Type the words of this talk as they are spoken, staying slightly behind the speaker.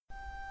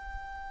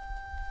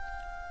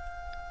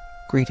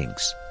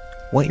Greetings.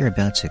 What you're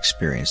about to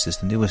experience is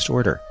the newest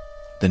order,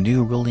 the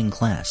new ruling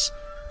class,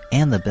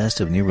 and the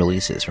best of new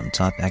releases from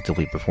top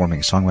actively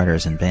performing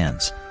songwriters and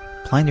bands,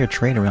 plying their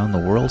trade around the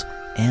world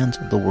and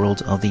the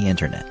world of the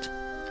internet.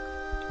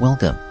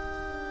 Welcome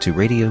to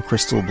Radio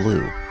Crystal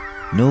Blue,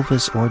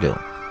 Novus Ordo.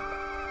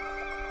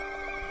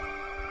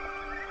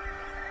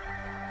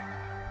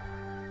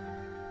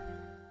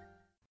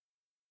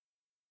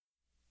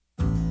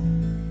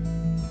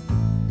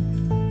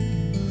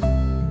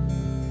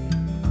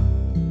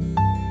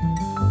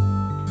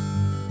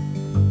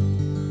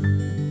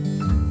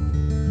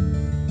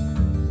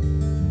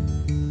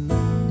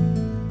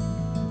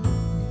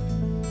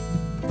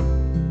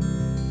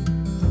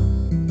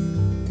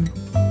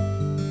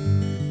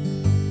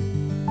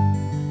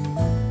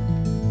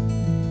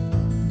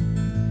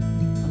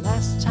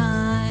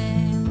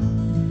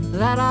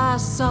 That I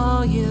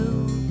saw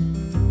you,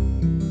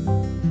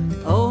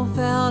 old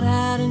felt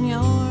hat in your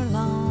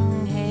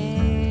long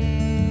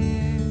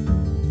hair.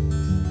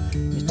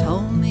 You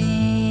told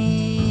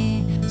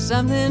me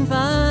something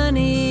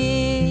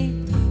funny,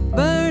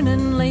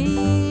 burning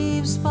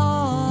leaves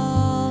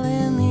fall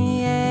in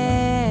the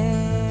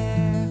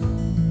air.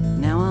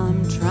 Now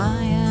I'm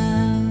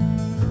trying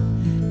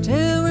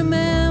to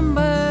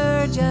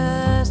remember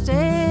just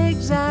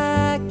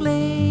exactly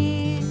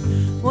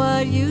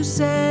what you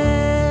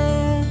said.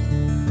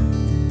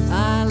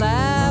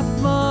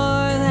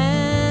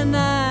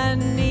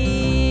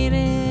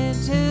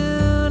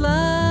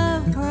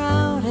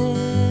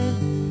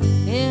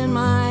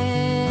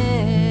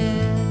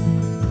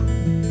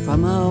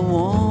 From a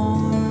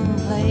warm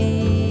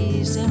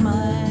place in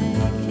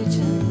my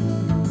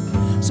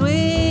kitchen,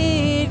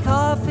 sweet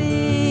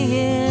coffee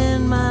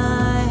in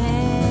my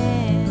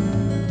hand.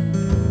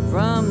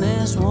 From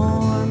this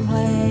warm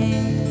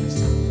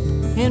place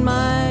in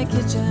my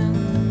kitchen,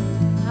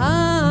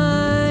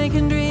 I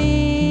can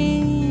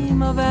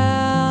dream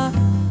about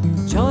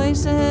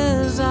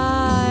choices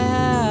I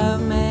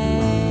have made.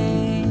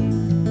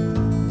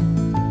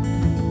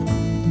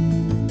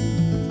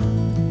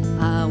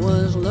 I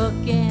was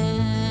looking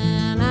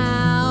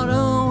out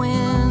a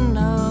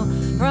window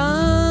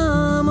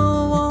from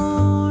a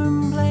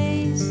warm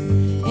place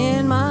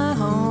in my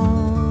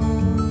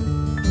home,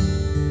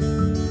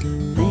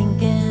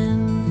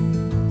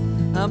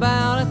 thinking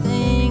about a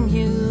thing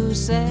you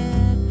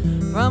said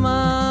from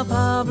a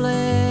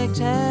public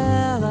telephone.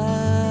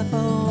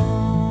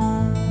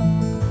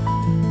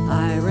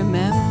 I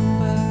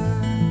remember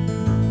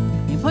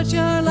you put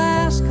your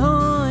last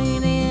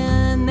coin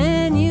in,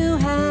 then you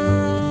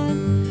had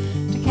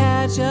to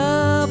catch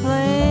a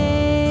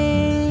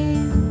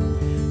plane.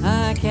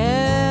 I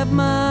kept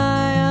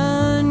my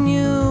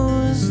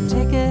unused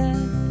ticket.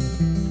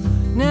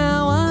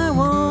 Now I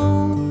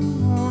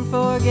won't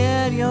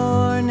forget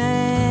your name.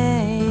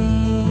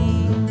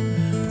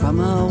 From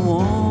a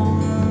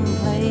warm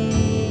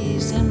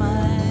place in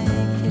my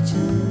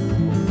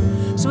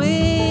kitchen,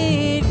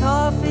 sweet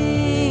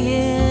coffee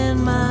in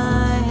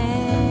my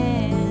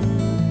hand.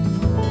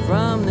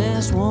 From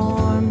this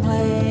warm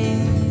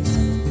place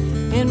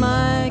in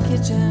my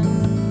kitchen,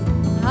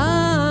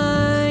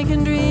 I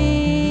can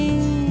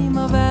dream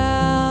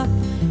about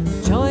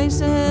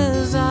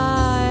choices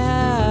I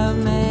have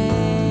made.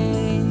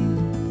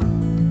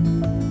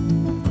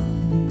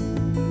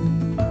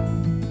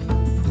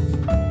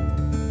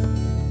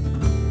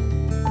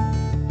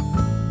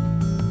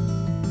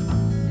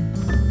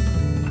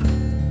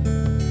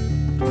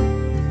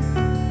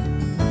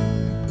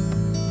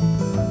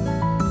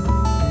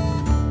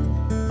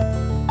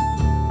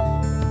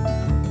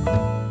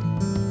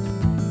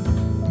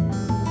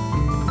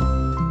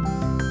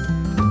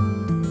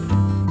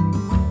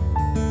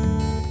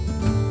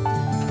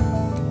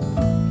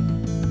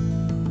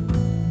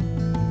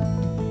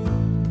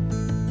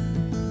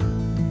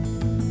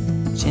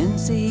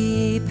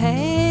 Chintzy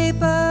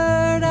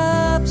papered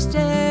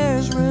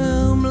upstairs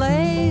room,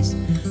 lace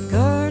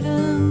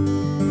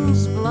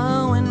curtains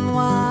blowing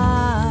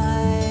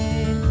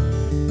wide,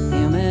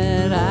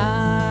 humid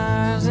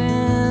hours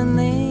in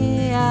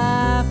the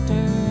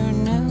afternoon,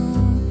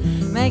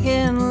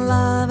 making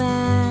love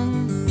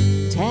and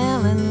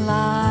telling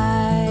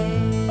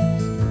lies.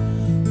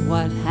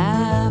 What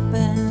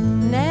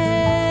happened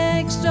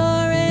next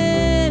or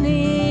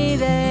any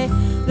day,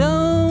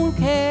 don't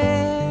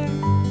care.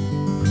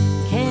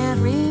 Can't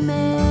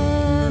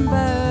remember.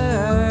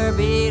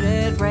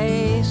 Beaded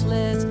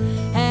bracelets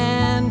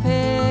and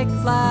picked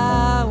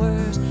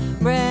flowers,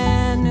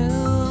 brand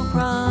new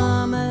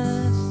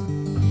promise,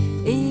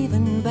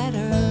 even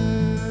better.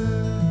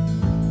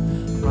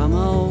 From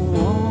a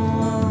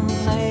warm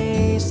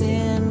place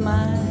in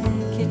my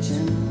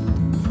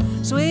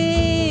kitchen,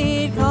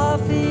 sweet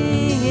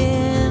coffee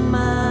in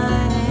my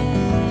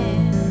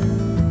hand.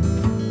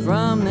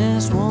 From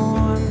this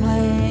warm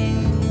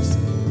place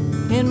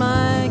in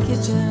my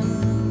kitchen,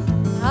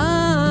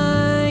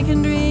 I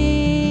can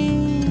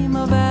dream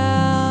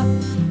about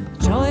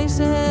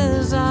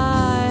choices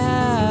I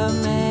have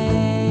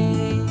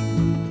made.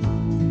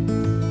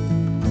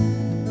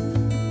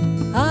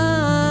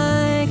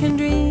 I can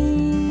dream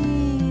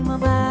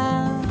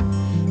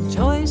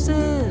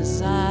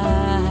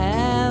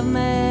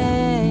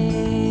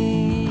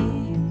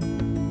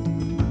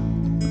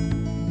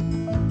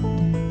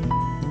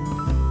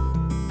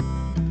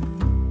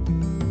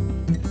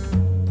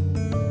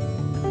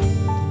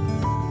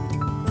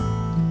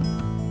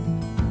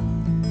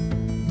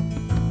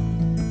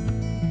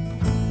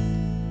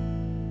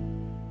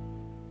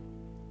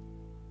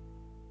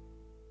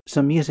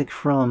some music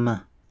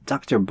from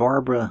Dr.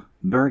 Barbara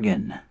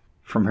Bergen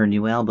from her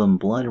new album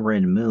Blood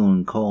Red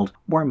Moon called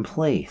Warm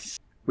Place.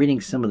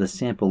 Reading some of the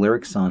sample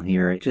lyrics on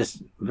here,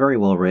 just very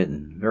well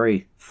written,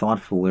 very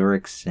thoughtful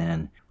lyrics,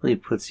 and really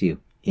puts you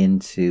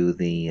into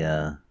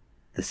the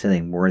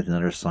setting more than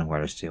other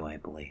songwriters do, I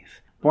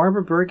believe.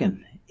 Barbara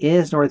Bergen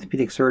is an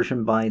orthopedic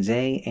surgeon by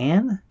day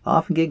and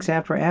often gigs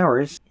after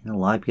hours in the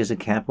Live Music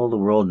Capital of the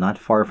world not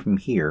far from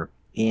here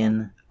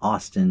in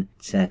Austin,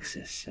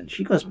 Texas. And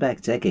she goes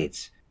back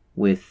decades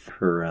with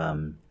her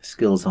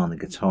skills on the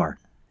guitar.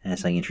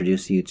 As I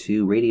introduce you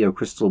to Radio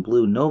Crystal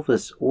Blue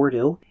Novus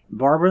Ordo,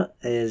 Barbara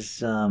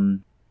is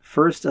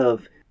first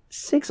of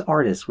 6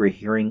 artists we're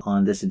hearing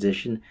on this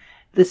edition.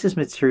 This is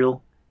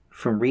material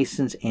from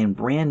recent and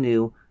brand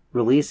new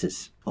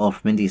releases, all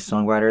from indie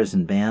songwriters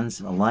and bands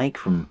alike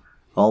from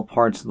all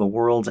parts of the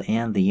world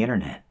and the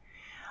internet.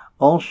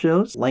 All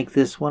shows like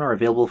this one are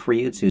available for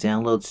you to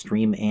download,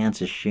 stream, and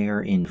to share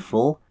in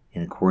full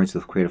in accordance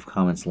with Creative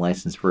Commons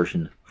License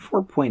version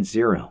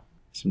 4.0.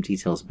 Some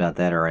details about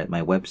that are at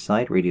my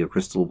website,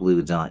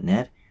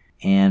 radiocrystalblue.net.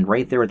 And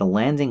right there at the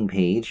landing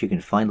page, you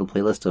can find the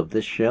playlist of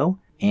this show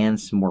and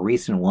some more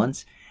recent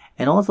ones,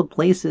 and all the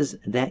places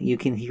that you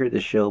can hear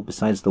the show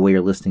besides the way you're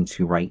listening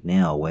to right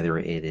now, whether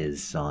it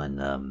is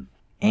on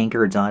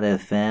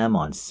Anchor.fm,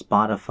 on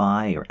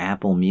Spotify, or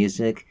Apple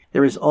Music.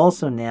 There is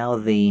also now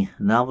the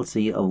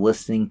novelty of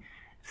listening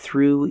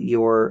through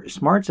your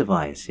smart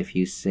device. If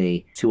you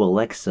say to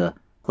Alexa,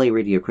 play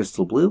Radio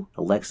Crystal Blue,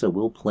 Alexa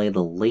will play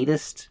the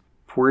latest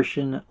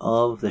portion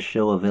of the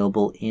show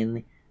available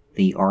in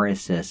the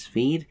RSS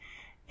feed,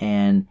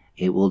 and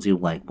it will do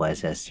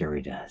likewise as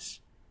Siri does.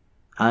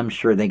 I'm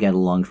sure they got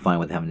along fine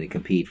with having to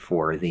compete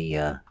for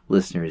the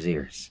listeners'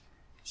 ears.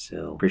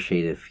 So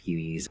appreciate if you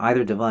use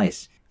either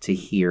device to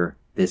hear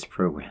this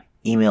program.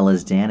 Email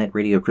is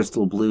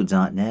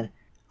dan@radiocrystalblue.net.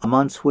 I'm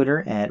on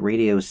Twitter at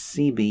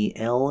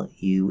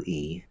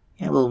RadioCBLUE.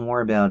 And a little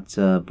more about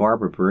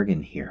Barbara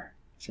Bergen here.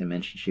 As I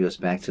mentioned, she goes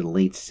back to the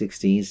late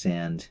 60s,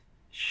 and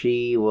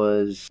she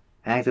was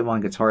active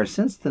on guitar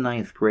since the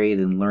 9th grade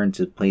and learned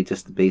to play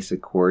just the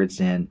basic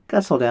chords, and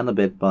got slowed down a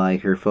bit by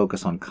her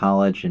focus on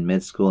college and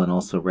med school and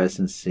also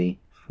residency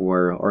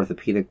for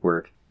orthopedic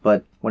work.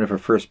 But one of her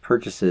first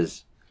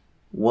purchases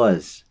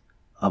was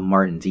a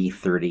Martin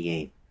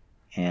D38,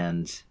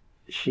 and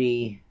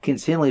she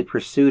continually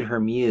pursued her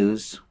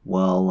muse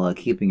while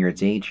keeping her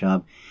day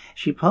job.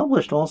 She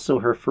published also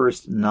her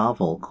first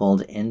novel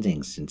called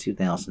Endings in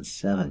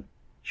 2007.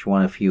 She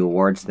won a few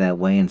awards that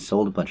way and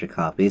sold a bunch of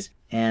copies,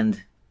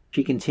 and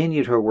she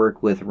continued her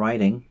work with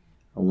writing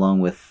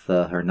along with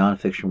her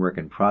nonfiction work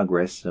in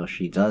progress, so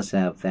she does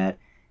have that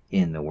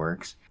in the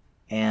works,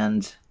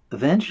 and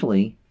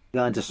eventually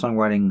got into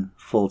songwriting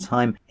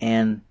full-time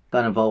and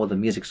got involved with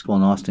a music school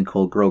in Austin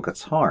called Girl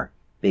Guitar,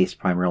 based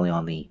primarily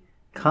on the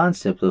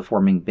concept of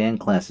forming band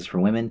classes for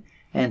women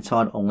and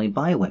taught only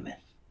by women.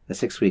 The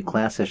 6-week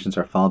class sessions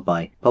are followed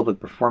by public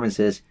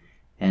performances,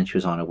 and she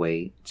was on her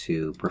way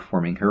to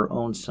performing her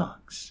own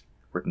songs,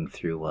 working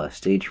through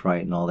stage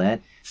fright and all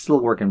that. Still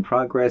a work in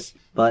progress,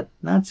 but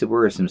not too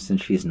worrisome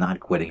since she's not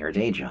quitting her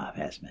day job,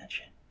 as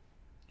mentioned.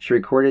 She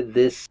recorded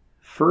this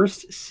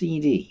first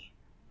CD,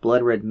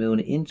 Blood Red Moon,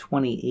 in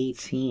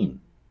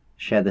 2018.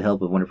 She had the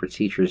help of one of her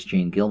teachers,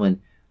 Jane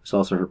Gilman, who's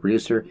also her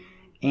producer,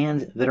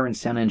 and veteran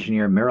sound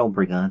engineer Meryl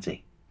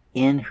Brigante.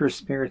 In her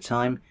spare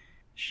time,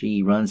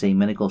 she runs a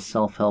medical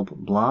self-help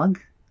blog,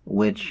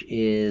 which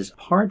is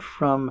apart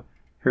from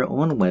her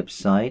own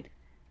website.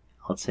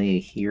 I'll tell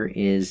you here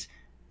is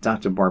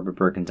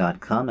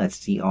drbarbarabergen.com. That's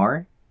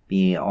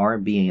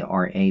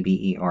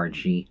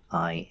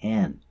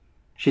DRBARBARABERGIN.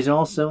 She's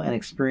also an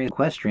experienced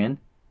equestrian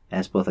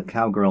as both a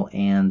cowgirl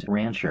and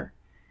rancher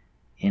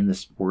in the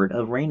sport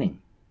of reining.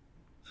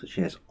 So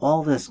she has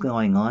all this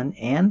going on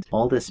and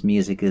all this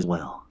music as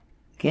well.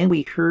 Again,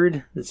 we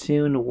heard the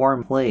tune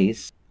Warm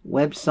Place.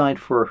 Website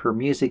for her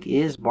music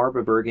is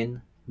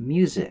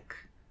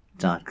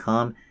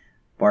barbarabergenmusic.com.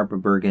 Barbara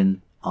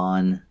Bergen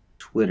on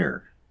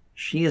Twitter.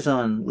 She is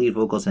on lead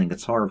vocals and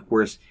guitar, of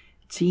course.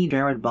 T.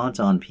 Jared Bont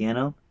on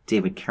piano,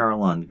 David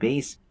Carroll on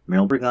bass,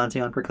 Meryl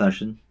Brigante on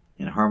percussion,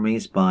 and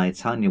harmonies by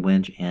Tanya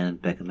Winch and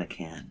Becca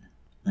McCann.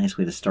 Nice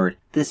way to start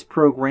this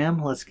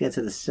program. Let's get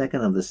to the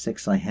second of the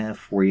 6 I have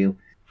for you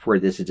for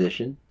this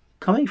edition.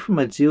 Coming from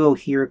a duo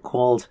here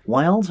called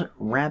Wild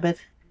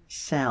Rabbit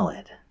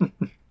Salad.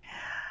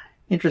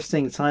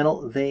 Interesting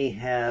title. They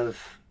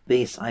have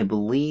base, I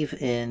believe,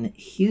 in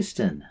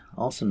Houston,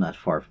 also not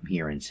far from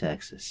here in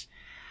Texas.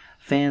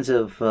 Fans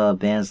of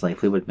bands like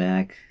Fleetwood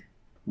Mac,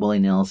 Willie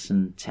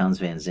Nelson, Townes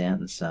Van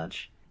Zandt, and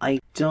such. I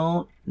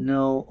don't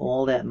know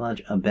all that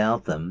much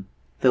about them,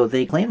 though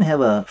they claim to have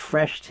a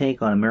fresh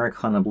take on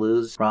Americana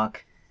blues,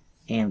 rock,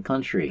 and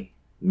country,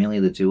 mainly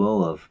the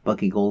duo of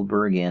Bucky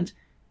Goldberg and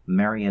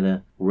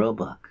Marietta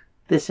Roebuck.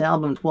 This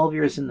album, 12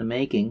 years in the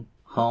making,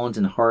 honed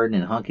and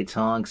hardened in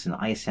honky-tonks and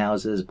ice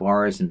houses,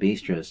 bars, and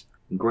bistros.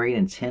 Great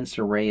intense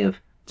array of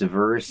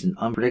diverse and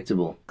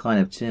unpredictable kind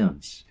of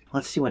tunes.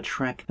 Let's see what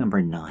track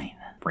number 9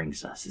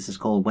 brings us. This is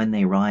called When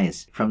They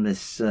Rise. From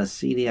this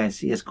CD I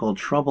see, it's called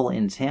Trouble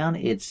in Town.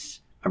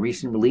 It's a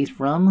recent release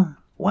from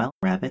Wild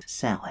Rabbit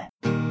Salad.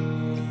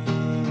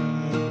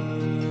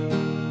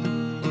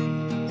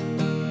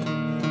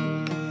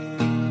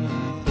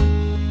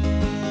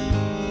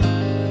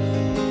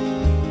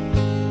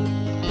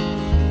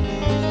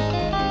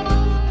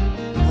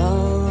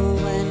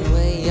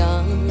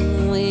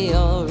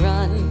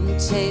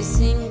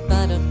 Chasing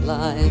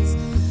butterflies,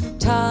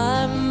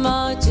 time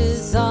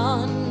marches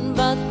on,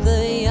 but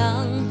the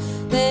young,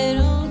 they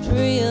don't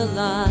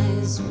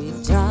realize we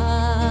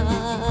die.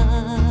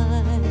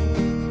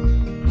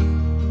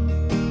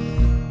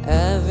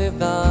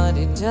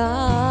 Everybody dies.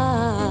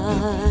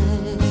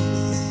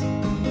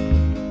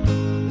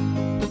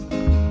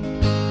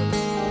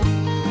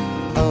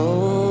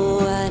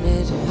 Oh, and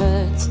it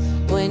hurts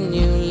when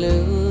you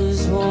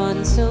lose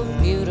one so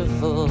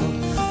beautiful,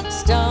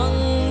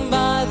 stung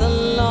by the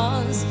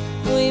loss,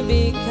 we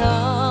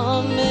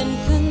become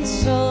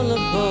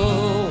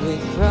inconsolable, we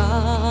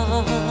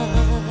cry.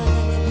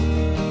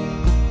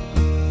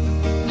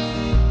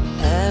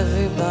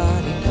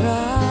 Everybody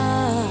cries.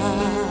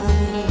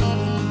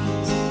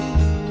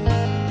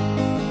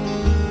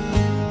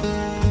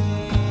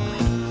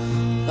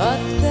 But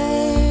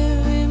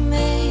they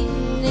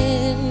remain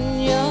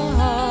in your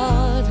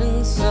heart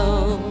and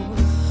soul,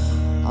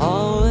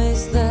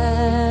 always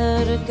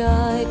there to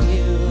guide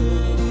you.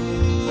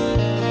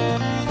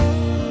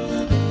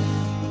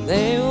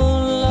 They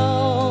will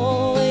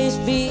always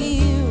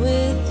be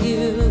with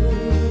you,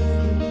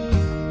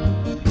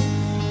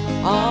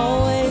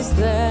 always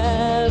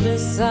there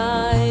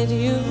beside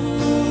you.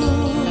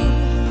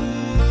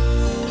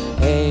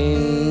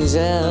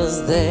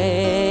 Angels,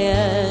 they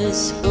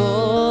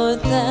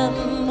escort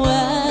them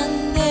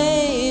when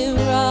they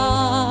rise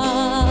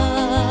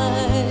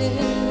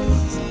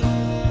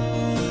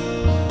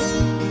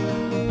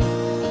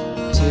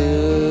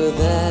to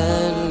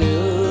their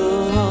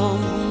new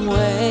home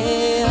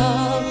way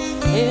up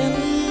in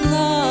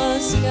the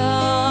sky.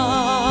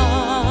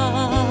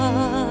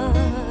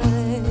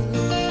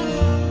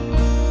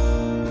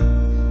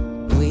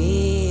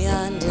 We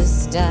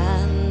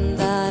understand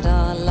that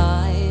our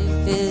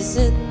life is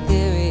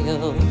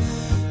ethereal. We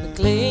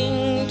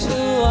cling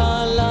to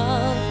our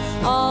love,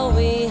 all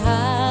we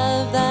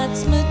have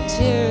that's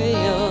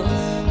material.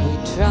 We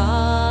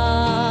try.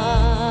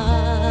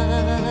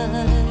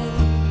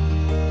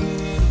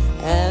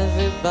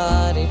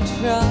 Everybody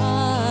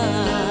tries.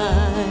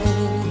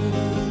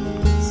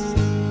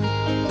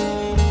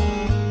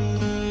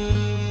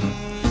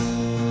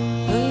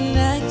 The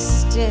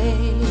next day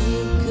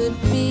could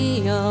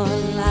be your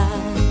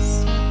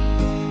last.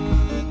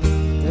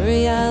 The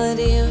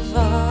reality of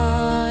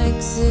our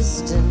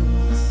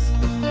existence.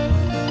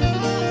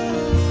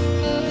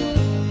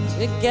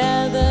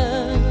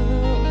 Together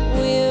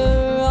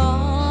we're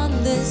on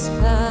this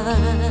path.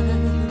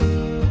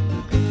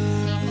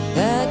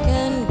 There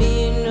can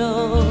be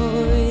no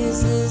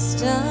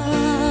resistance.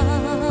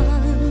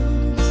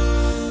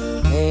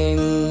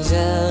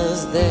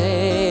 Angels,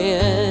 they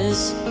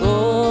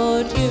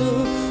escort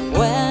you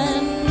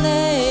when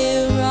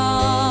they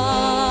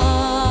rise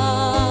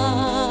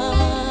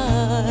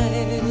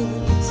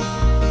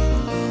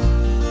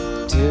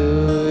to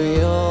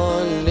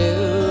your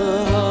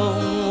new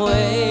home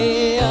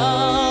way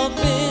up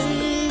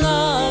in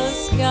the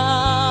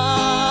sky.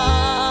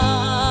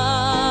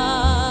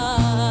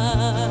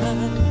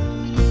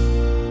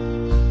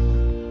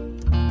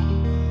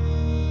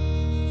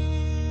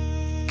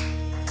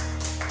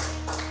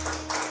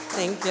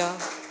 Thank you.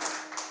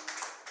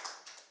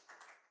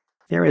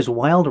 There is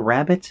Wild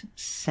Rabbit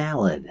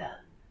Salad,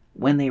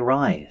 When They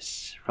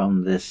Rise,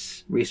 from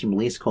this recent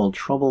release called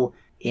Trouble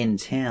in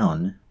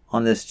Town.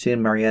 On this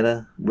tune,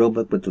 Marietta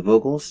Roebuck with the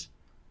vocals,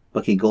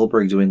 Bucky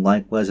Goldberg doing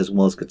likewise as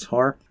well as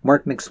guitar,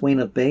 Mark McSwain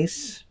of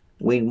bass,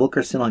 Wayne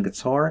Wilkerson on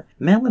guitar,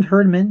 Madeline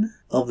Herdman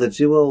of the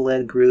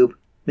duo-led group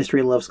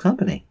Mystery Loves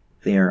Company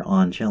there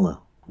on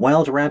cello.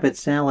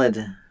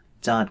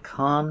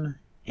 WildRabbitSalad.com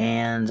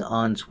and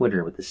on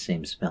Twitter with the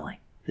same spelling.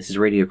 This is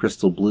Radio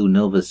Crystal Blue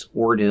Novus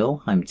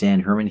Ordo. I'm Dan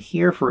Herman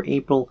here for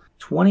April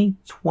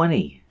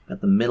 2020, at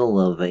the middle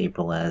of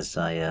April as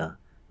I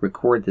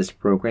record this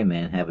program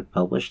and have it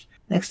published.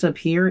 Next up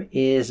here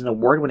is an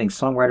award-winning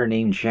songwriter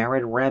named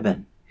Jared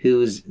Rebin,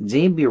 whose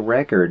debut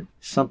record,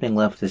 Something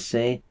Left to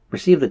Say,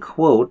 received a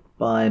quote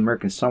by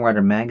American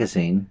Songwriter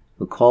magazine,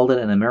 who called it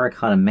an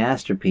Americana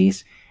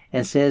masterpiece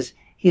and says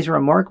he's a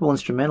remarkable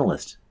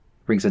instrumentalist.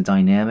 Brings a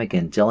dynamic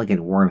and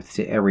delicate warmth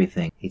to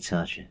everything he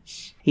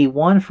touches. He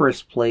won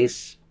first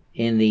place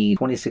in the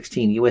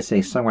 2016 USA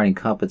Songwriting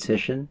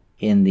Competition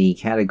in the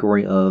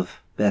category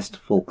of Best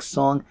Folk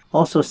Song,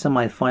 also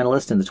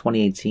semi-finalist in the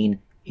 2018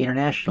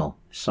 International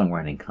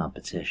Songwriting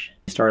Competition.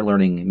 He started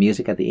learning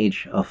music at the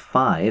age of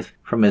 5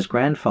 from his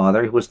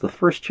grandfather, who was the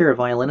first chair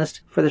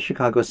violinist for the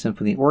Chicago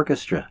Symphony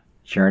Orchestra.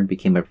 Jared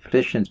became a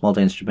proficient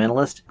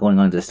multi-instrumentalist, going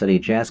on to study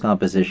jazz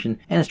composition,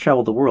 and has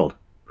traveled the world,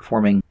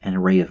 performing an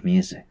array of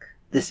music.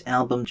 This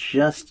album,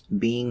 Just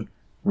Being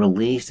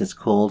released. It's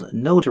called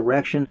No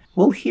Direction.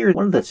 We'll hear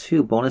one of the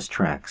 2 bonus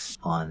tracks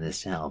on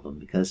this album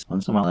because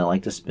once in a while I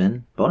like to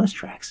spin bonus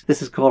tracks.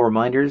 This is called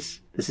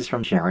Reminders. This is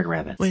from Jared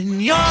Rabbit. When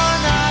you're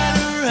not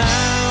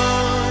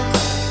around,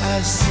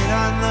 I sit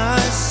on the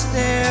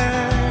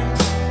stairs,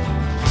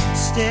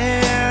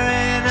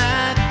 staring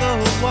at the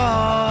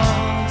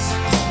walls.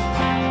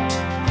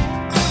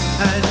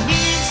 I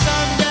need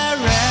some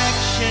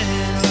direction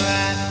where I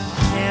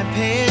can't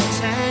pay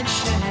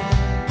attention,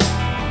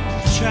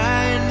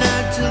 trying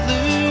not to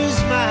lose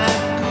my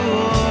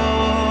cool.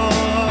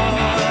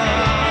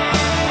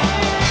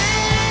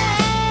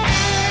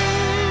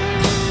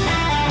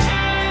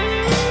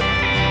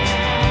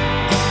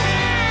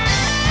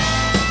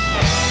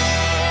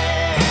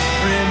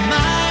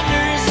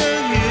 Reminders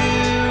of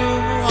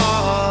you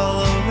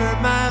all over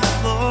my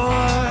floor.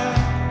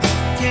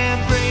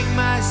 Can't bring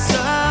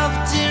myself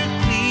to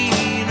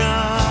clean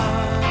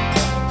up.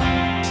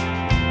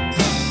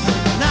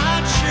 I'm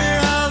not sure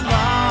how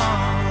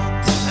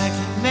long I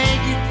can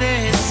make it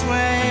this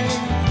way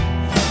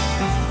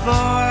before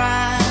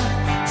I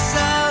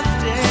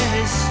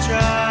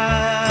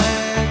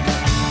self-destruct.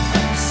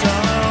 So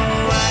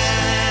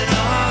when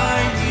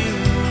are you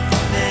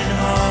coming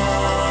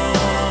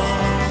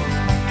home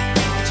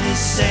to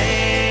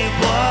save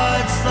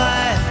what's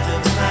left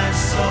of my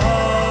soul?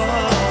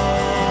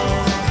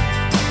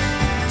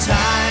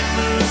 Time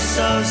moves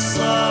so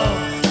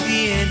slow,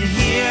 being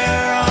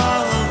here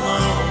all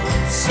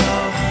alone. So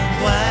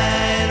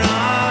when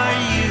are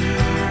you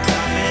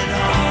coming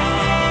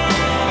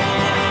home?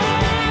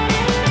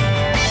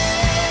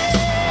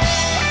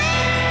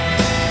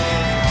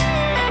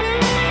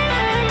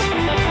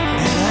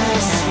 And I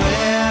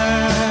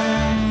swear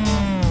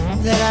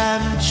that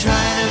I'm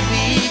trying to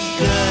be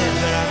good,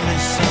 but I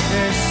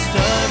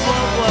misunderstood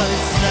what was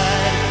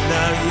said.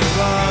 Now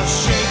you're all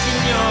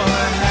shaking your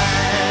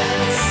head.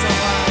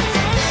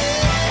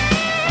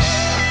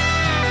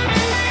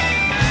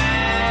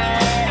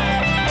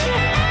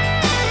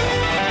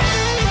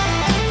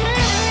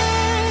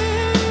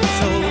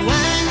 So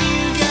when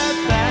you get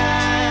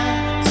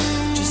back,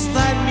 just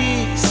let me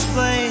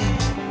explain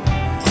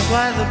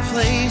why the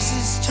place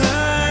is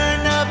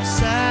turned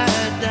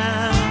upside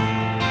down.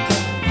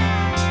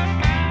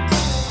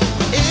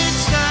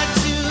 It's not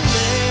too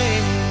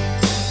late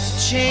to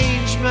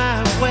change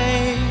my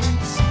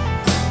ways,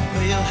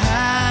 but you'll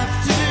have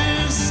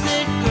to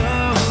stick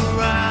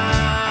around.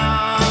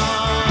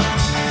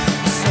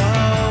 So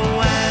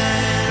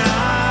when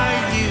are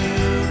you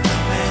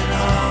coming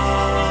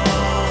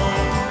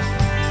home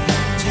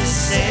to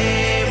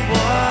save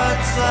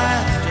what's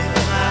left of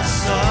my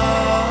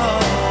soul?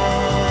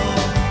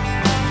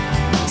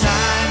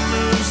 Time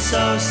moves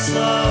so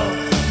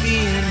slow,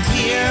 being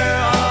here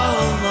all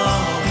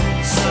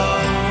alone. So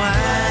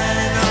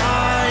when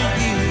are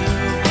you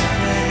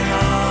coming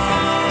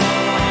home?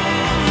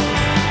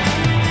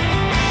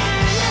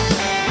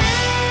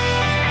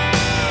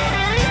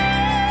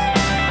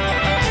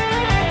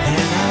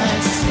 And I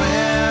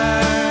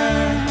swear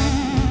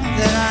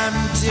that I'm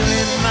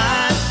doing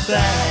my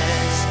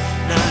best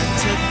not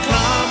to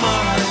come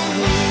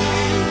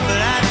unglued,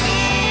 but I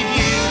need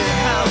you to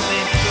help me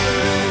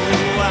through.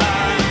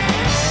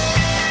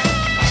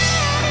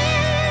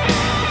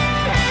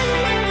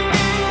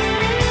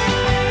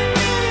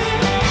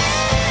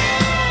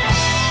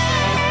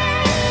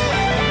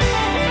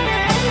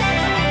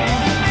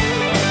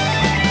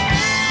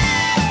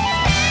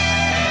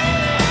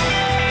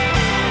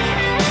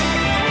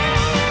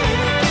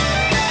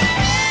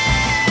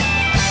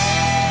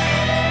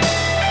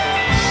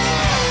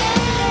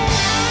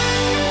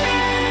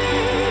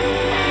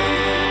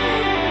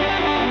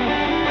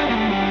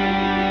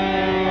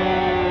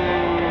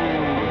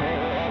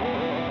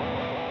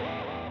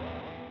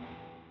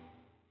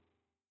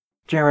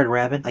 Jared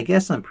Rabin. I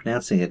guess I'm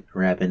pronouncing it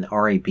Rabin,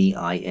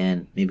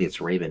 R-A-B-I-N. Maybe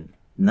it's Rabin.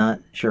 Not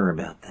sure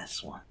about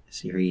this one.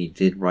 So here he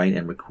did write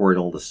and record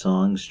all the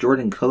songs.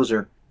 Jordan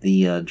Kozer,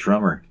 the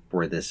drummer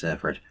for this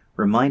effort.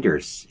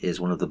 Reminders is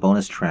one of the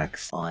bonus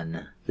tracks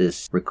on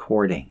this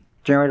recording.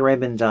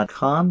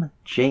 JaredRabin.com,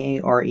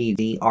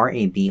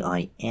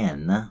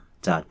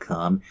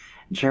 JaredRabin.com,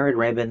 Jared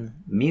Rabin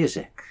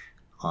Music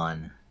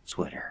on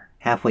Twitter.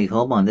 Halfway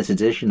home on this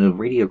edition of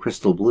Radio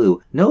Crystal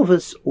Blue,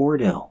 Novus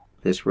Ordo.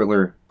 This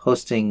regular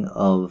posting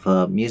of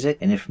music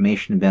and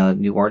information about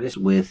new artists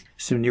with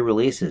some new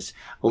releases.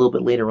 A little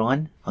bit later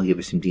on, I'll give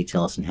you some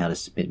details on how to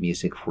submit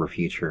music for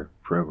future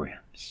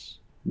programs.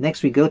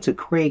 Next we go to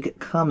Craig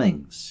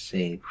Cummings,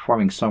 a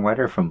performing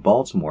songwriter from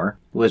Baltimore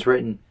who has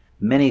written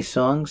many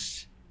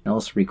songs and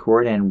also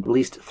recorded and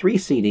released 3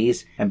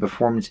 CDs and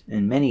performed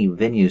in many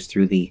venues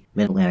through the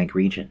Mid-Atlantic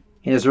region.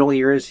 In his early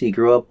years, he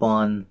grew up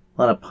on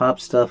a lot of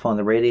pop stuff on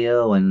the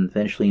radio and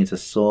eventually into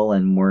soul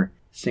and more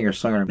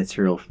singer-songwriter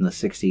material from the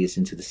 60s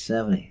into the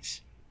 70s.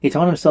 He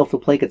taught himself to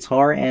play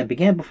guitar and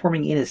began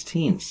performing in his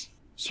teens,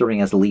 serving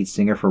as the lead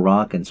singer for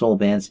rock and soul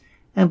bands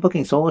and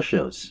booking solo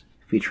shows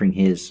featuring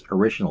his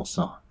original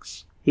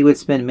songs. He would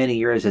spend many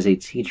years as a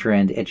teacher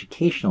and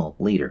educational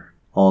leader,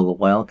 all the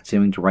while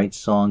continuing to write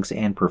songs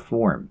and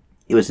perform.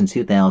 It was in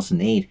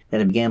 2008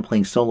 that it began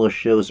playing solo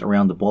shows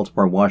around the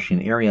Baltimore,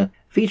 Washington area,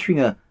 featuring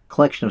a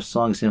collection of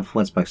songs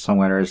influenced by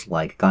songwriters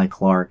like Guy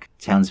Clark,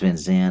 Townes Van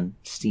Zandt,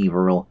 Steve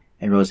Earle,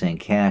 and Roseanne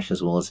Cash,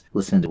 as well as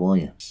Lucinda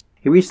Williams.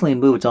 He recently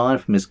moved on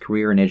from his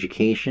career in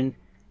education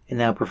and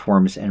now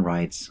performs and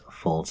writes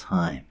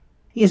full-time.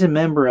 He is a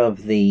member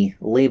of the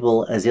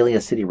label Azalea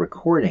City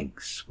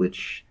Recordings,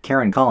 which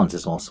Karen Collins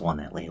is also on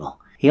that label.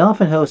 He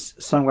often hosts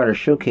songwriter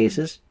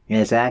showcases and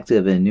is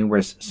active in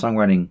numerous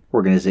songwriting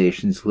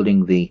organizations,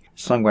 including the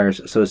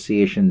Songwriters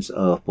Associations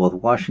of both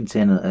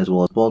Washington as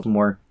well as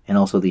Baltimore, and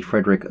also the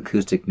Frederick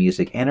Acoustic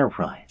Music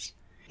Enterprise.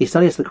 He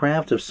studies the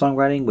craft of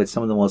songwriting with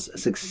some of the most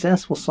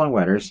successful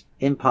songwriters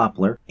in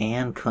popular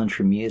and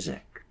country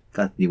music.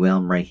 Got the new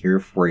album right here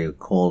for you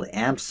called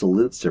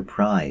Absolute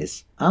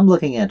Surprise. I'm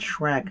looking at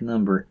track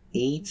number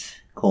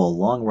 8 called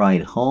Long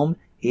Ride Home.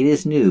 It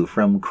is new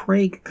from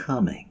Craig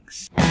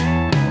Cummings.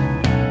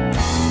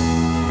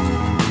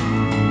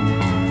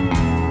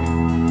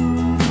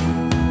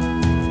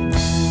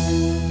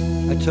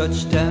 I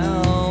touched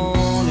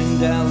down in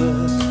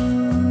Dallas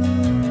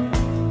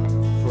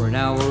for an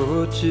hour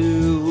or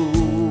two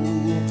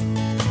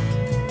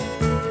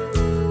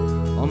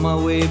on my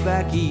way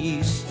back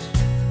east,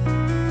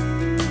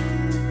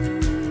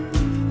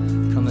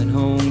 coming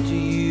home to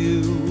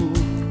you.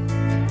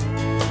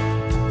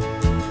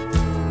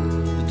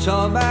 The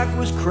tarmac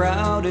was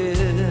crowded,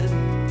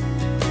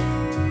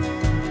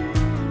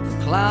 the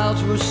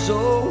clouds were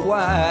so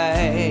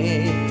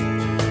white,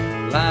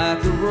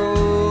 like the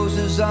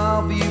roses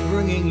I'll be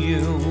bringing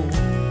you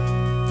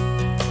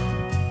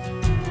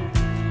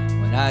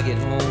when I get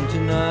home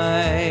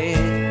tonight.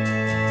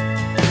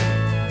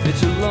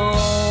 It's a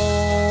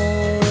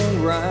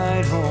long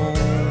ride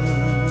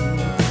home,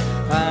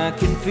 I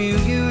can feel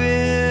you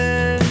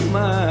in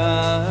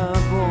my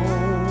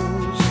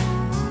bones,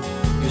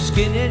 your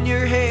skin and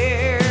your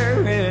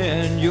hair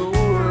and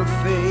your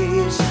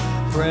face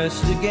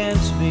pressed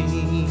against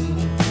me,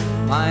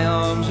 my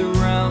arms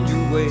around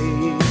your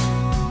waist.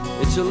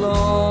 It's a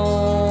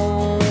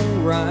long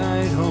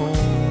ride home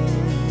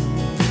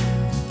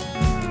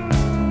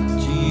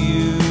to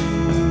you.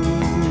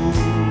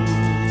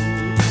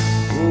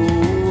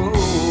 Oh,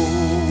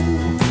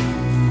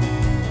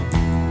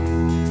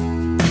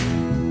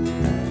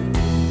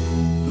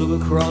 flew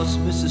across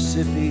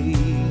Mississippi.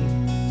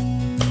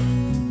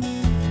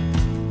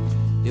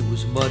 It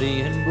was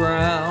muddy and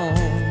brown.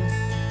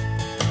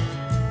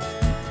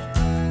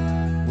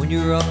 When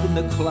you're up in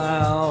the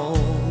clouds,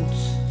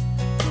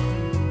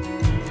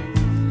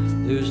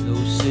 there's no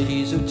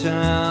cities or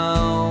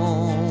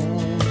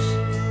towns,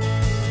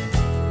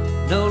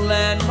 no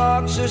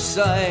landmarks or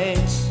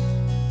sights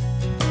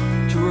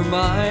to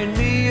remind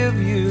me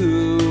of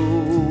you.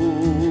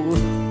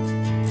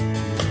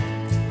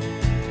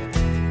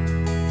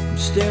 I'm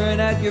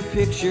staring at your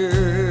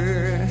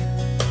picture,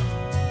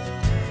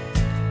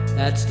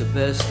 that's the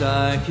best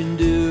I can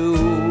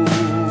do.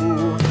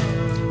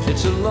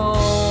 It's a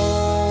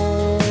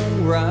long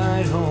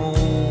ride home,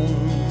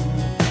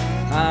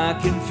 I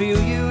can feel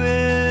you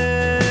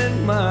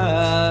in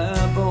my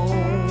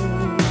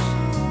bones,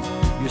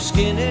 your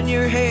skin and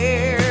your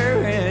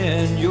hair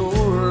and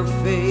your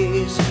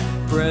face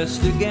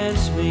pressed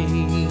against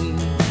me,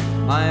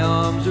 my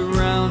arms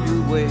around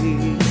your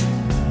waist.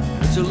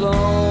 It's a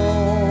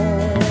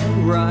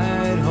long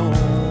ride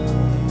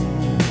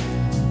home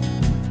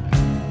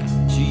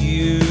to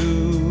you.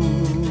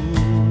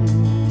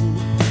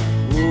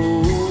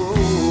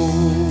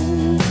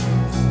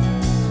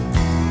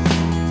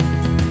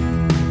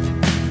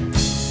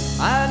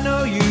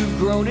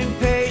 Grown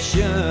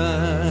impatient,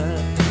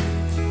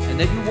 and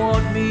that you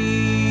want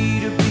me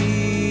to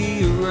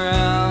be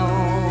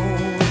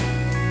around,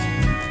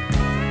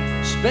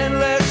 spend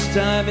less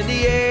time in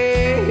the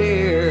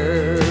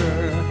air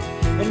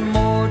and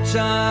more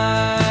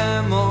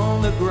time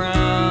on the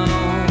ground.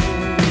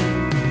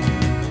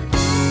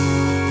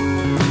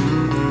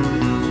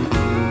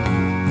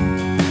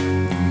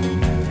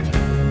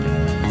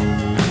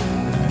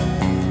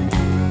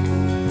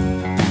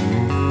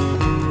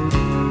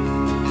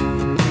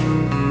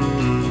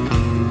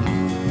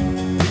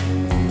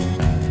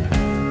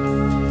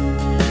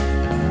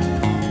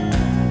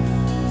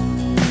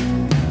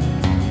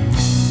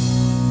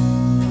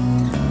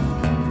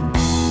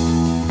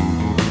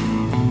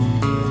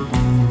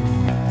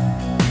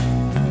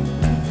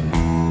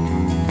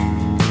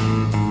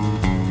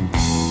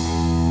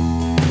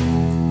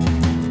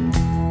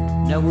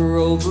 We're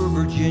over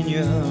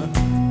Virginia,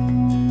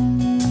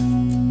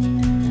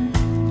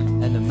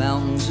 and the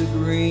mountains are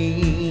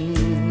green.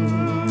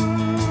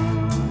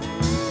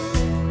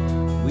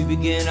 We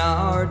begin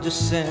our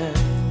descent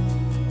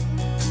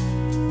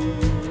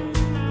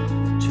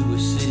to a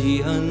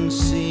city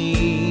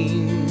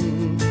unseen.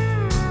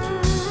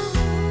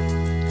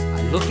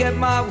 I look at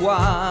my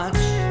watch,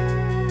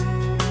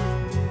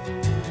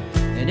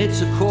 and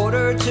it's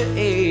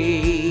 7:45.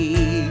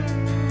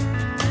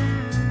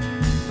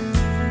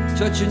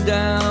 Touching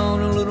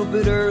down a little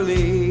bit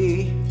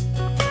early,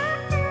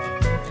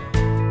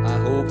 I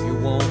hope you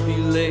won't be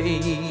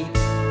late.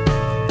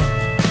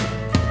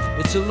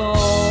 It's a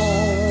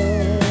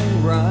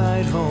long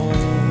ride home.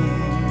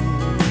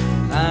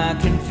 I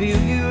can feel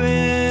you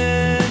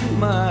in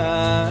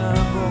my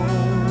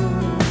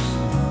bones.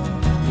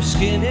 Your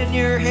skin and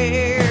your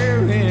hair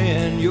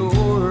and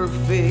your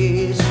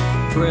face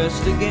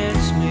pressed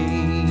against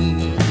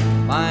me.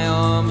 My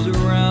arms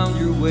around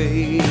your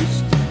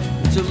waist.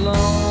 It's a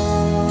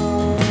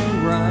long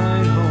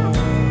ride home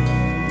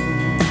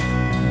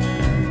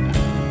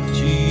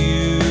to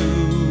you.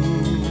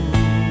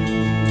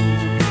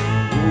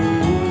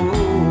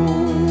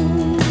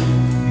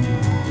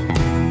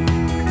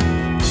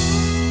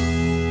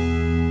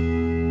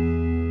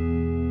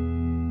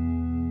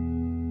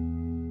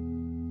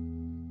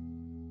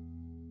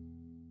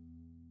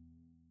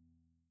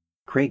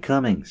 Craig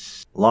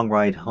Cummings, Long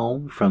Ride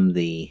Home from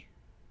the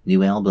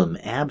new album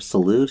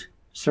Absolute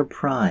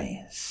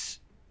Surprise.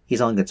 He's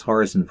on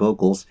guitars and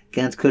vocals,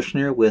 Gans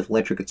Kushner with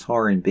electric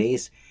guitar and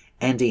bass,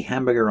 Andy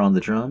Hamburger on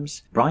the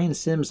drums, Brian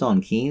Sims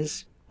on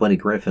keys, Buddy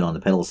Griffin on the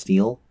pedal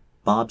steel,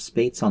 Bob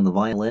Spates on the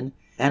violin,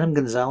 Adam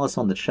Gonzalez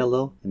on the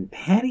cello, and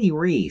Patty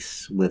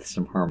Reese with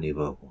some harmony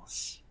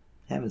vocals.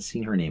 Haven't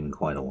seen her name in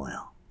quite a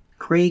while.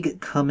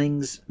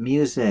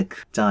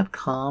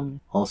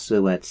 CraigCummingsMusic.com,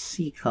 also at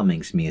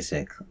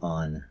CCummingsMusic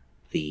on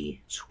the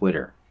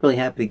Twitter. Really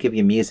happy to give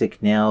you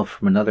music now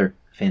from another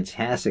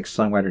fantastic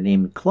songwriter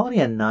named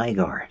Claudia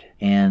Nygaard.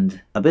 And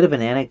a bit of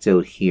an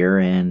anecdote here,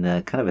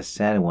 and kind of a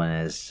sad one,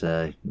 as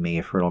you may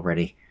have heard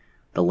already.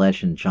 The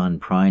legend John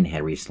Prine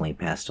had recently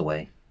passed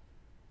away.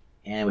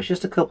 And it was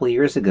just a couple of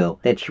years ago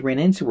that she ran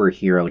into her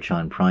hero,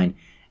 John Prine,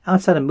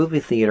 outside a movie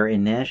theater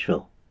in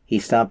Nashville. He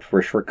stopped for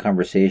a short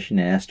conversation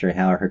and asked her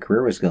how her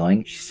career was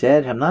going. She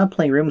said, "I'm not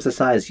playing rooms the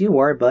size you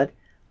are, but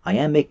I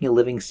am making a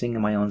living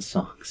singing my own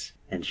songs."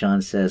 And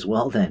John says,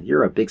 "Well then,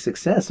 you're a big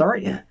success,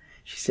 aren't you?"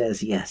 She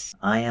says, "Yes,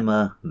 I am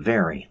a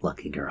very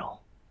lucky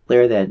girl."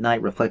 Later that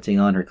night, reflecting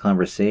on her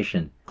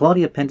conversation,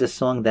 Claudia penned a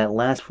song that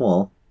last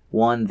fall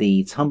won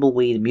the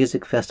Tumbleweed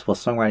Music Festival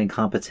Songwriting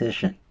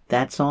Competition.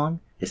 That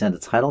song is now the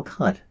title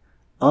cut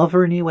of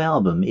her new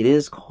album. It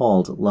is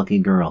called Lucky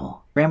Girl.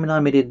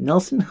 Grammy-nominated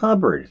Nelson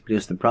Hubbard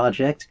produced the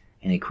project,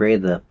 and he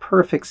created the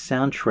perfect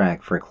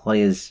soundtrack for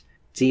Claudia's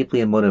deeply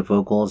emotive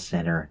vocals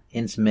and her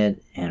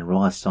intimate and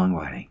raw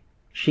songwriting.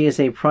 She is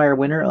a prior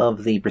winner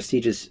of the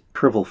prestigious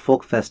Kerrville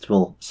Folk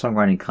Festival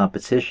songwriting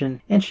competition,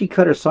 and she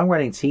cut her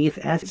songwriting teeth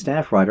as a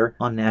staff writer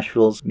on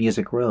Nashville's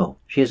Music Row.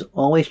 She has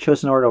always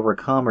chosen art over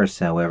commerce,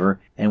 however,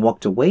 and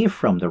walked away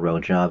from the row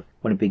job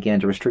when it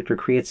began to restrict her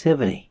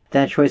creativity.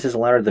 That choice has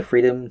allowed her the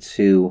freedom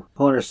to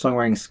hone her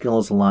songwriting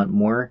skills a lot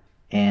more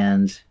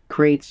and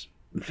create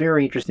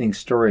very interesting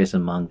stories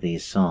among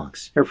these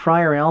songs. Her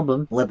prior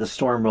album, Let the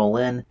Storm Roll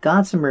In,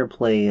 got some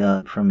airplay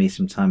from me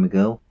some time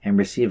ago and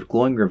received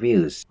glowing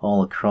reviews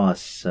all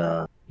across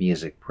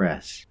music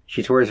press.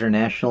 She tours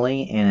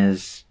internationally and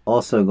has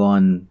also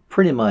gone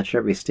pretty much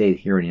every state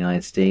here in the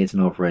United States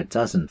and over a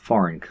dozen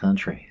foreign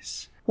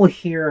countries. We'll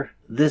hear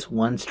this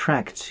one's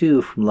track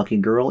 2 from Lucky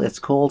Girl. It's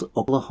called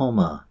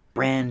Oklahoma.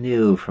 Brand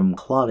new from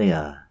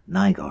Claudia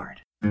Nygaard.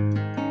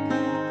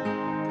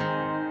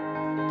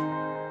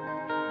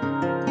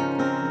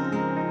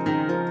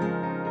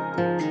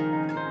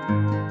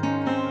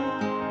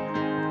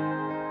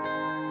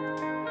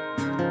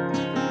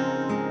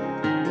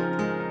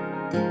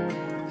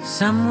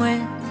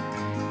 Somewhere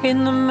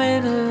in the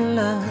middle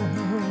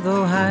of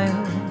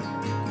Ohio,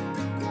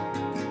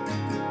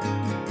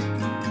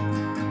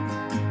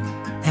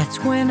 that's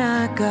when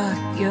I got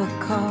your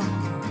call.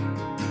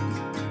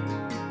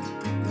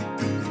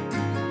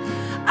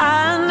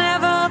 I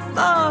never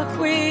thought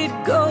we'd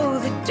go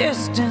the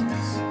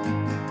distance,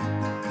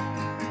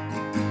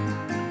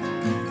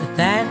 but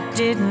that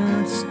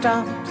didn't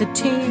stop the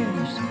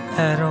tears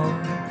at all.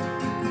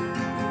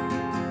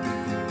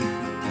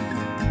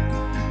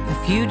 A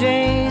few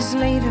days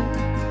later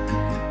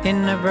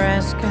in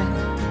Nebraska,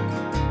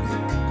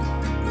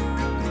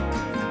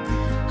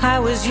 I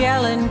was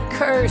yelling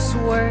curse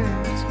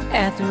words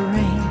at the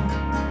rain.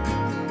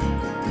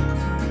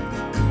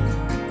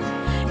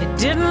 It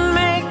didn't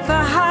make the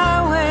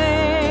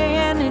highway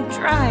any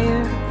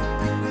drier,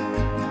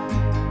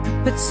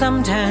 but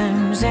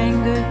sometimes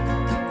anger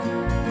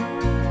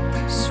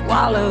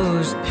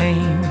swallows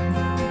pain.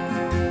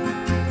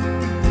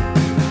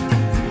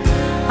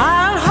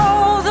 I'll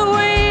hold the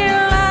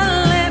wheel a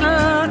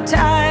little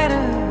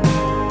tighter,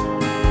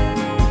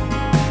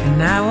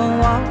 and I won't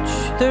watch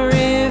the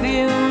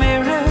rearview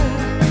mirror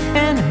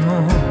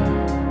anymore.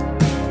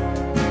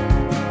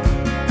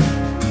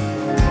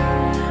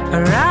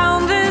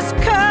 Around this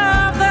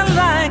curve the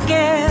light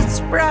gets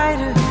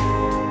brighter.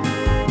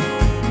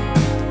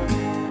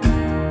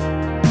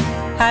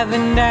 I've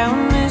been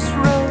down this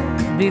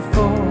road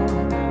before.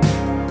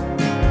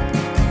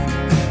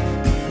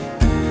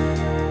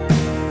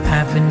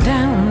 I've been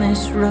down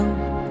this road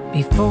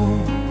before.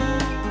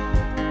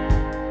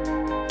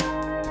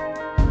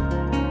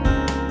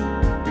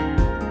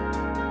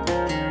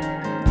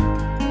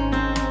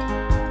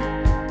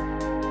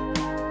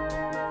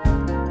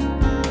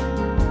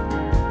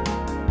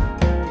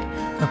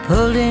 I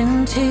pulled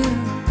into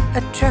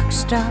a truck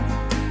stop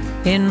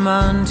in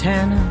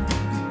Montana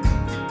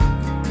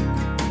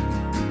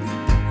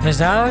as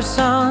our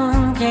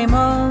song came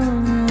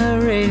on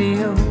the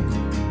radio.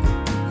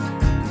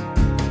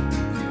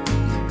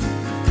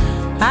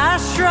 I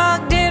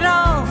shrugged it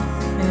off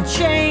and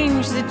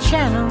changed the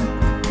channel.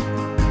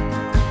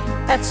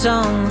 That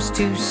song's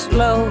too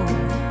slow,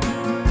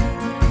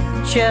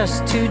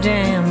 just too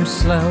damn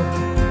slow.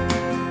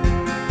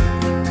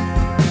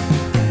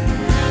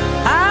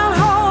 I'll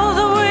hold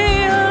the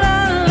wheel a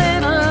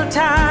little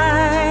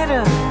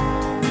tighter,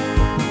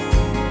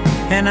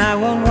 and I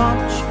won't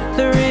watch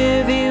the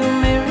rearview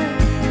mirror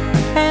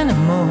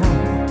anymore.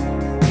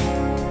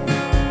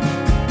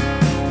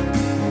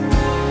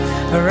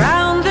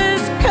 Around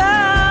this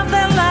curve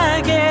the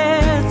light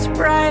gets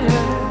brighter.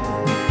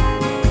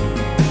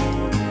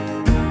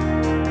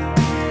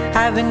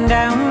 I've been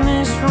down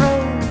this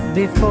road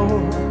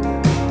before.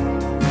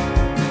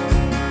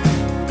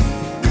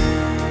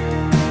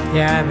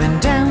 Yeah, I've been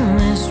down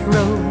this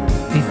road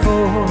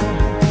before.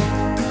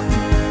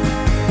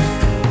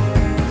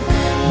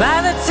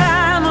 By the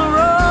time I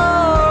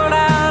rolled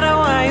out of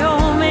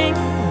Wyoming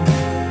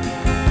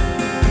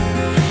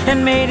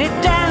and made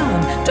it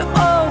down to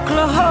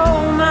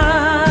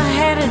Oklahoma,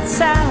 headed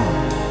south,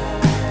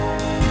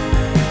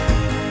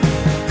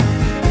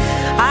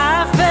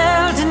 I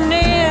felt a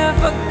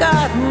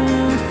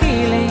near-forgotten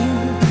feeling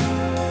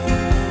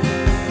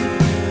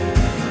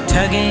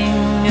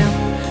tugging up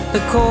the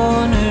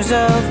corners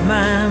of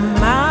my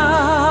mouth.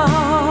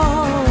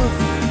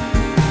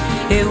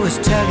 It was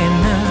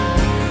tugging up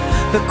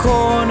the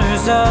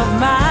corners of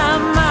my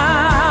mouth.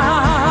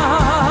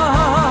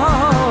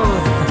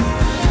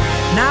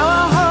 Now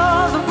I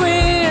hold the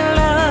wheel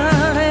a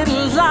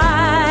little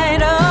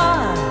lighter.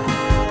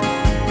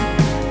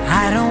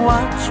 I don't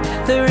watch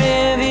the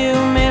rearview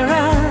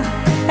mirror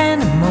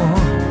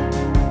anymore.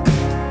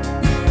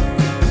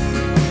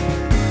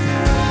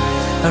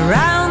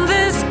 Around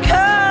this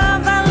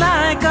curve the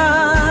light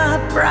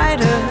got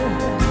brighter,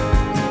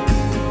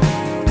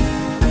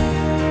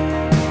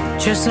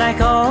 just like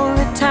all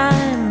the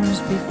times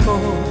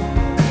before.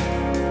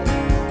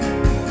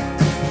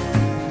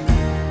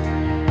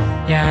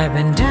 Yeah, I've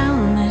been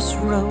down this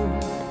road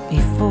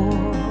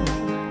before.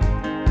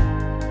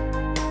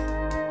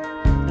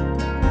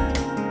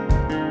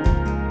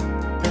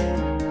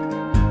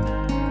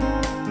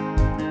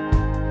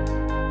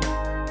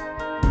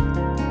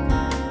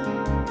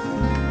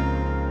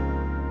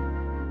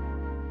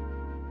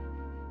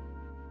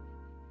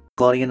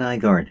 Claudia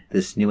Nygaard,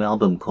 this new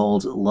album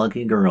called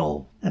Lucky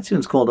Girl. That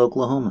tune's called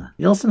Oklahoma.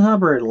 Nelson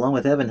Hubbard, along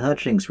with Evan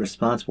Hutchings,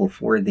 responsible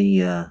for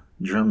the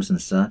drums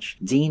and such.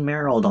 Dean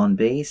Merrill on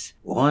bass.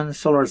 Juan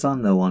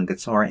Solorzano on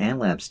guitar and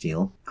lap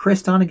steel.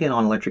 Chris Donegan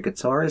on electric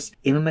guitars.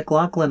 Eamon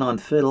McLaughlin on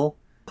fiddle.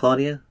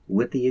 Claudia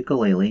with the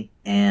ukulele.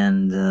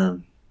 And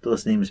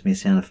those names may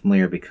sound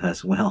familiar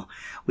because, well,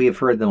 we have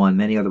heard them on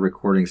many other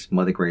recordings from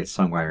other great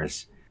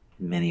songwriters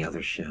and many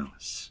other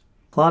shows.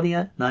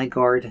 Claudia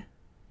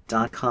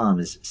Nygaard.com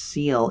is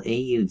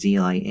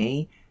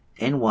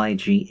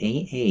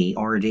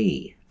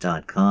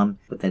ClaudiaNygaard.com,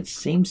 with that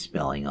same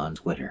spelling on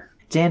Twitter.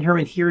 Dan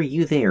Herman here,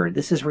 you there.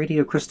 This is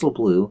Radio Crystal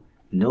Blue,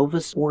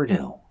 Novus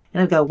Ordo.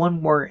 And I've got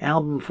one more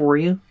album for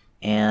you,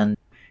 and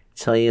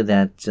tell you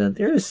that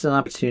there is an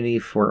opportunity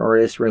for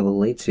artists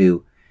regularly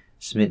to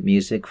submit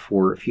music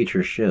for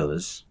future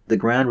shows. The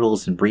ground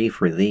rules in brief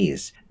for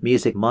these: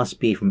 music must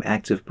be from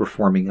active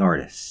performing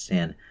artists,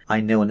 and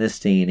I know in this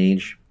day and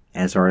age,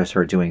 as artists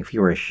are doing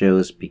fewer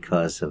shows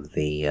because of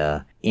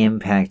the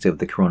impact of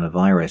the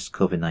coronavirus,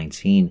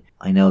 COVID-19,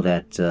 I know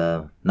that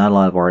not a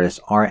lot of artists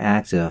are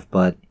active,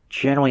 but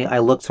generally I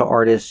look to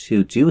artists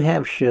who do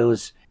have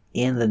shows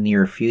in the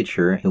near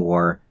future, who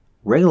are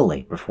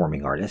regularly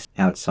performing artists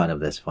outside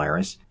of this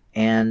virus.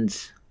 And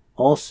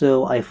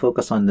also I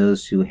focus on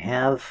those who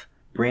have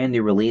brand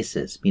new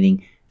releases,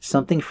 meaning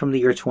something from the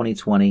year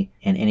 2020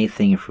 and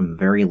anything from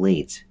very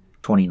late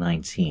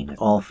 2019.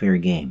 All fair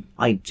game.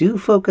 I do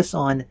focus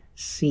on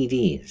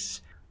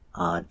CDs.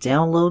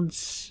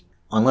 Downloads,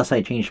 unless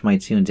I change my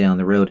tune down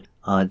the road,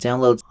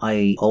 downloads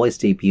I always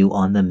debut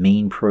on the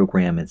main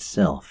program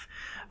itself.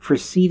 For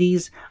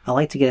CDs, I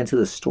like to get into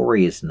the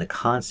stories and the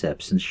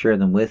concepts and share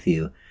them with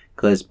you,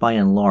 because by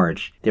and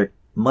large, they're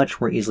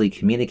much more easily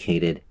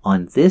communicated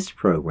on this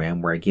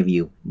program, where I give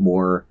you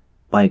more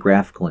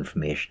biographical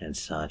information and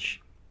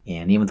such.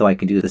 And even though I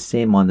can do the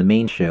same on the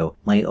main show,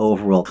 my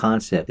overall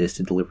concept is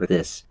to deliver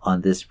this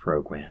on this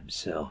program.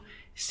 So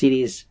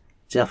CDs,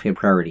 definitely a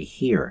priority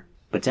here.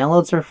 But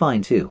downloads are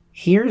fine too.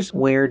 Here's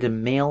where to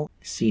mail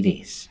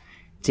CDs.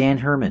 Dan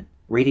Herman,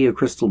 Radio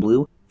Crystal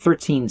Blue,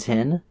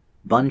 1310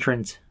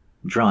 Bundrant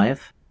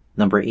Drive,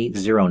 number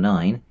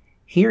 809,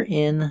 here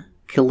in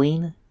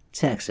Killeen,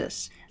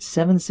 Texas.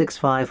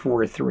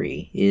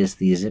 76543 is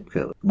the zip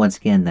code. Once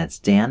again, that's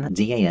Dan,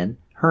 D-A-N,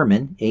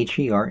 Herman,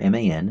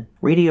 H-E-R-M-A-N,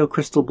 Radio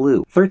Crystal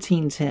Blue,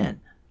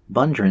 1310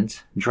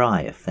 Bundrant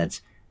Drive.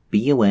 That's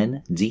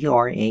B-U-N-D-R-A-N-T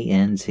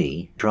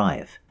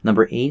Drive.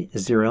 Number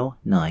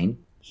 809,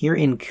 here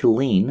in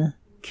Killeen,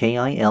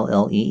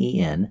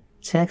 K-I-L-L-E-E-N,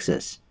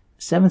 Texas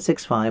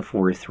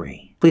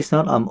 76543. Please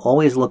note I'm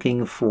always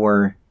looking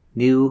for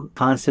new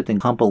concept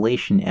and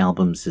compilation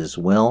albums as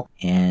well,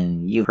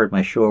 and you've heard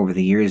my show over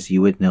the years.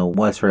 You would know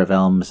what sort of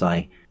albums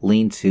I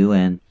lean to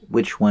and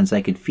which ones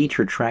I could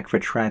feature track for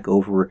track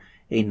over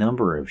a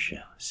number of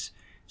shows.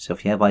 So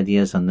if you have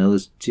ideas on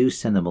those, do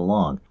send them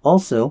along.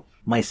 Also,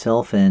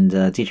 myself and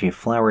DJ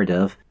Flower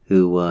Dove,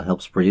 who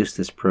helps produce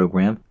this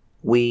program,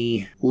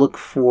 we look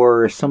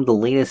for some of the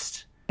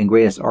latest and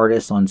greatest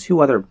artists on two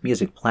other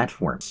music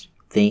platforms.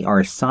 They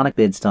are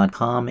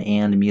sonicbids.com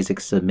and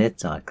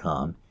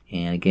musicsubmit.com.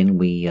 And again,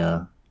 we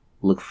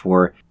look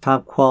for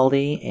top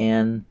quality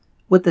and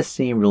with the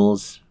same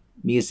rules,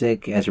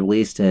 music as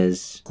released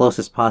as close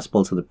as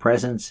possible to the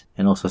present,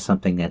 and also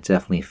something that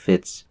definitely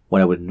fits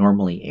what I would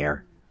normally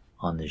air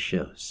on the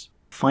shows.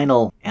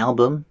 Final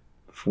album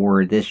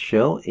for this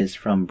show is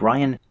from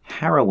Brian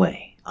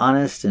Haraway,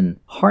 honest and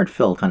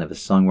heartfelt kind of a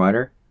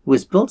songwriter who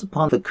was built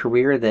upon the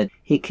career that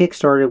he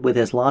kickstarted with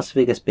his Las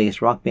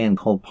Vegas-based rock band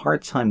called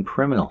Part-Time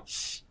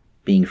Criminals,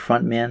 being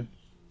frontman,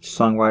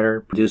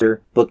 songwriter,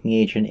 producer, booking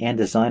agent, and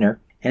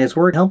designer, and his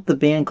work helped the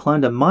band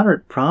climb to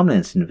moderate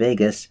prominence in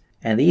Vegas,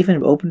 and they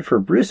even opened for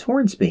Bruce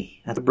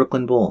Hornsby at the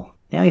Brooklyn Bowl.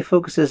 Now he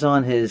focuses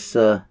on his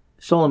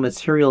solo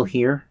material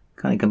here,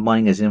 kind of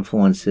combining his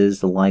influences,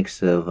 the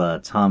likes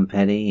of Tom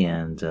Petty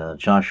and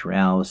Josh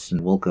Rouse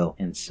and Wilco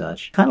and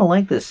such. Kind of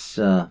like this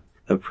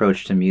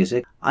approach to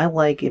music. I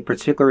like in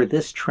particular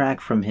this track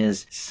from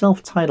his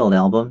self-titled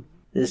album.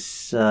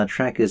 This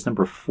track is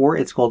number 4.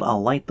 It's called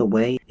I'll Light the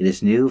Way. It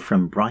is new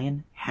from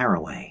Brian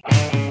Haraway.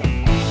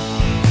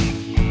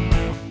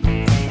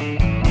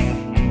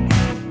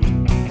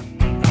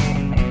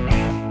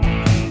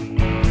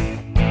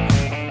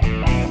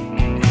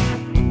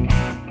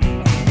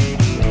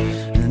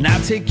 And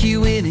I'll take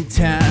you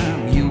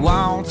anytime you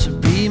want to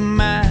be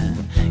mine.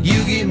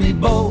 You give me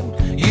bold,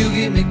 you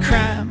give me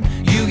crime,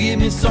 you give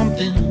me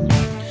something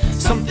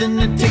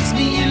that takes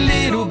me a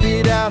little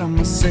bit out of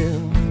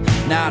myself.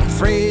 Not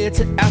afraid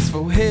to ask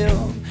for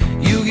help.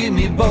 You give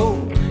me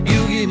bold,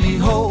 you give me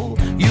whole,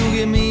 you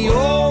give me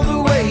all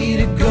the way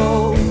to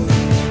go.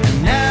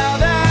 And now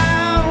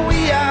that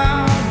we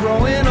are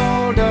growing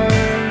older,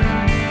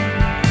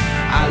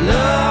 our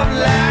love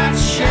light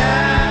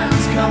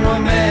shines, come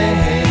on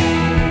me.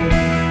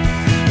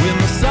 When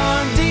the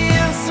sun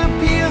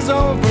disappears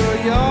over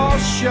your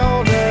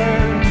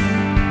shoulder,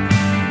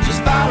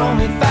 just follow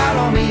me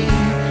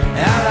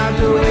out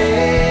of the way.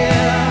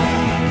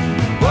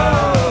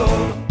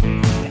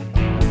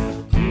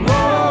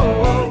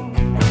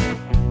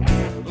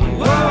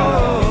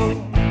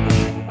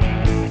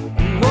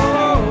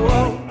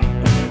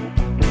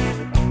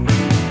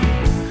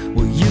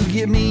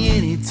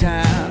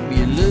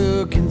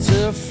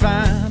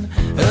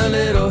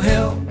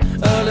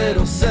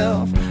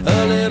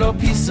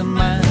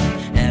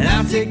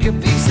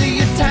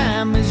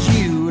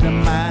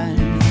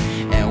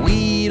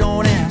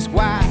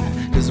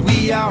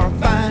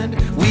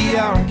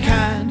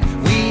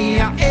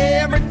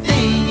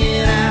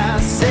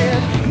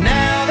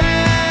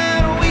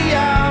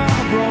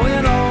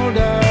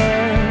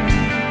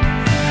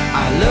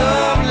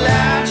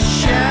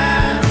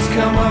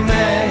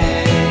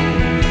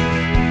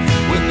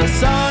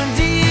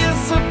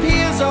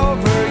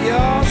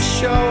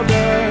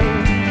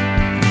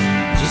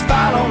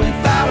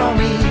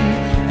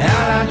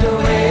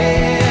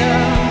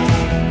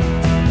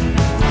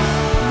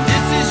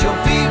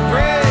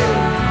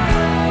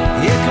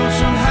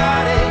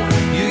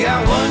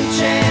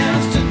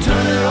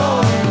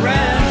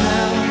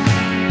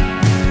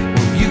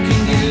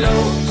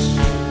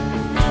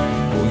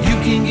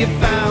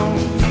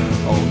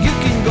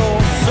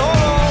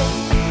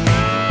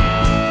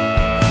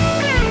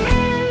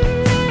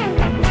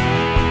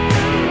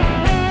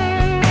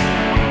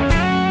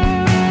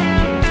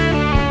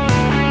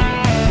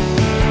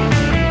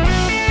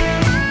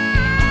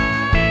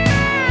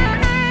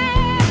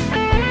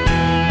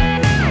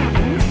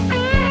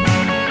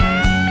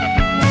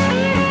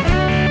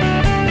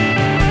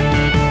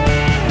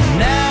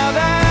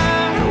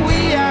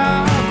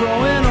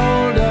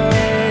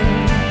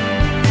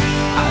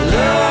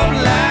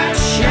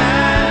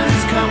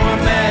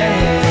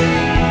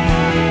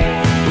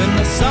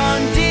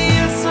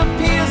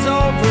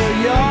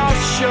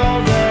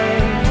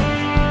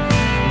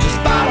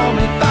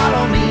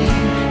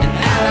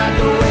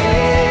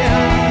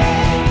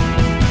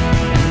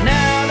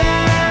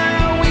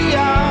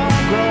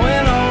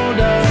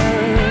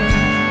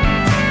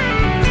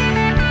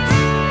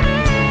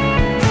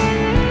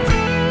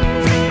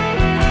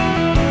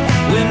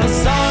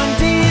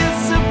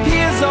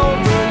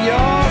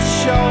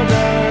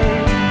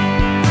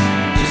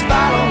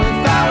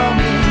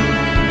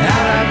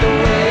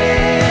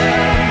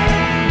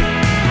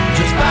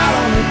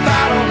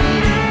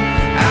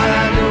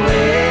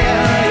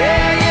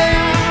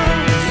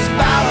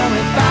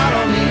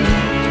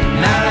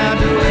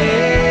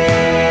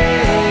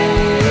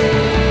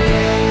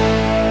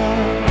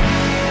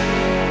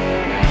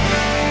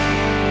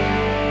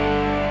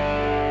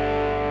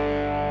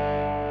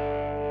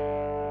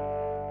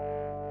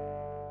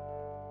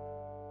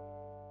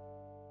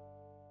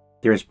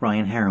 There's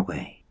Brian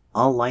Haraway.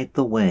 I'll Light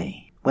the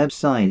Way.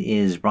 Website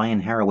is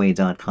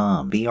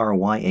brianharaway.com,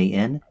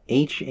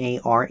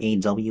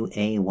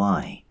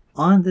 BRYANHARAWAY.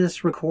 On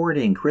this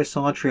recording, Chris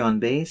Autry on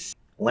bass,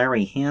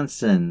 Larry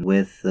Hansen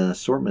with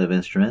assortment of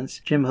instruments,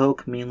 Jim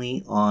Hoke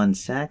mainly on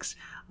sax,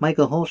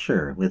 Michael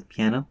Holscher with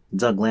piano,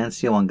 Doug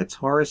Lancio on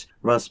guitars,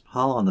 Russ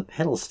Paul on the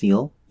pedal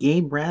steel,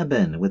 Gabe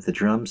Rabin with the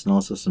drums and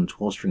also some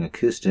 12-string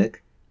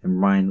acoustic,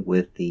 and Brian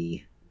with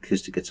the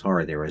acoustic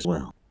guitar there as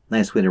well.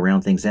 Nice way to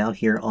round things out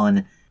here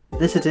on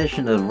this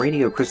edition of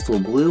Radio Crystal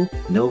Blue,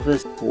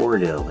 Novus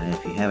Ordo. And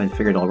if you haven't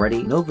figured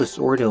already, Novus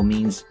Ordo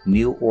means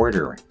new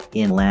order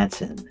in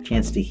Latin.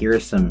 Chance to hear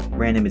some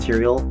random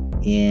material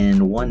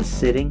in one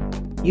sitting.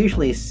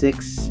 Usually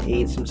 6,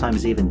 8,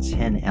 sometimes even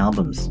 10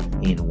 albums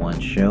in one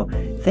show.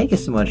 Thank you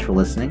so much for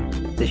listening.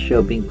 This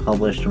show being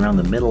published around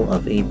the middle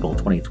of April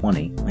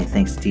 2020. My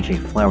thanks to DJ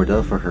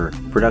Flowerdoe for her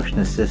production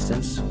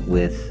assistance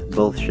with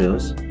both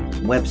shows.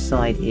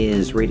 Website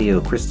is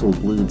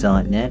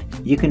radiocrystalblue.net.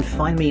 You can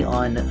find me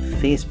on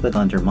Facebook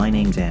under my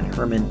name, Dan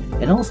Herman,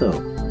 and also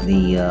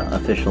the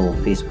official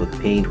Facebook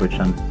page, which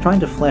I'm trying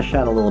to flesh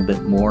out a little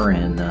bit more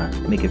and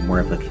make it more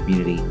of a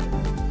community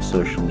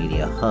social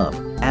media hub,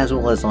 as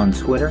well as on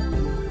Twitter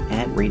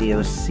at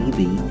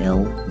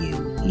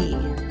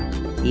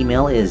RadioCBLUE.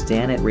 Email is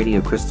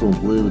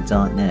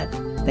dan@radiocrystalblue.net.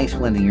 Thanks for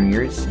lending your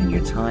ears and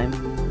your time.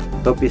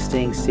 Hope you're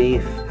staying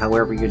safe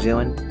however you're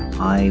doing.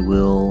 I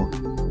will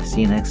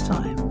see you next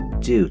time.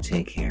 Do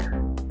take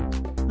care.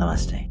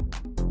 Namaste.